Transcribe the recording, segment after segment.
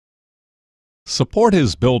Support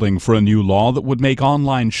is building for a new law that would make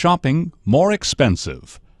online shopping more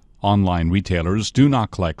expensive. Online retailers do not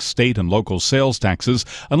collect state and local sales taxes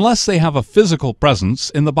unless they have a physical presence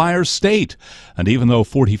in the buyer's state. And even though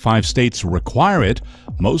 45 states require it,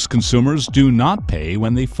 most consumers do not pay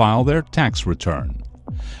when they file their tax return.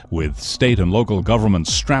 With state and local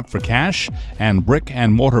governments strapped for cash and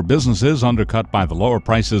brick-and-mortar businesses undercut by the lower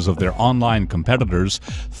prices of their online competitors,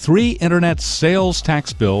 3 internet sales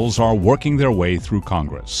tax bills are working their way through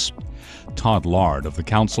Congress. Todd Lard of the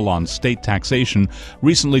Council on State Taxation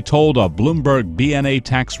recently told a Bloomberg BNA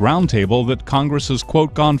tax roundtable that Congress has,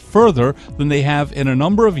 quote, gone further than they have in a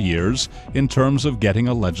number of years in terms of getting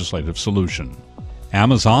a legislative solution.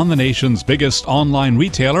 Amazon, the nation's biggest online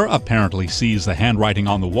retailer, apparently sees the handwriting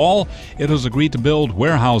on the wall. It has agreed to build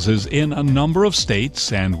warehouses in a number of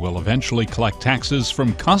states and will eventually collect taxes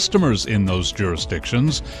from customers in those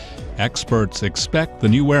jurisdictions. Experts expect the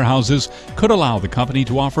new warehouses could allow the company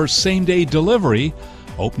to offer same-day delivery,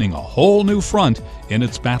 opening a whole new front in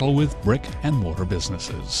its battle with brick-and-mortar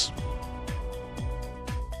businesses.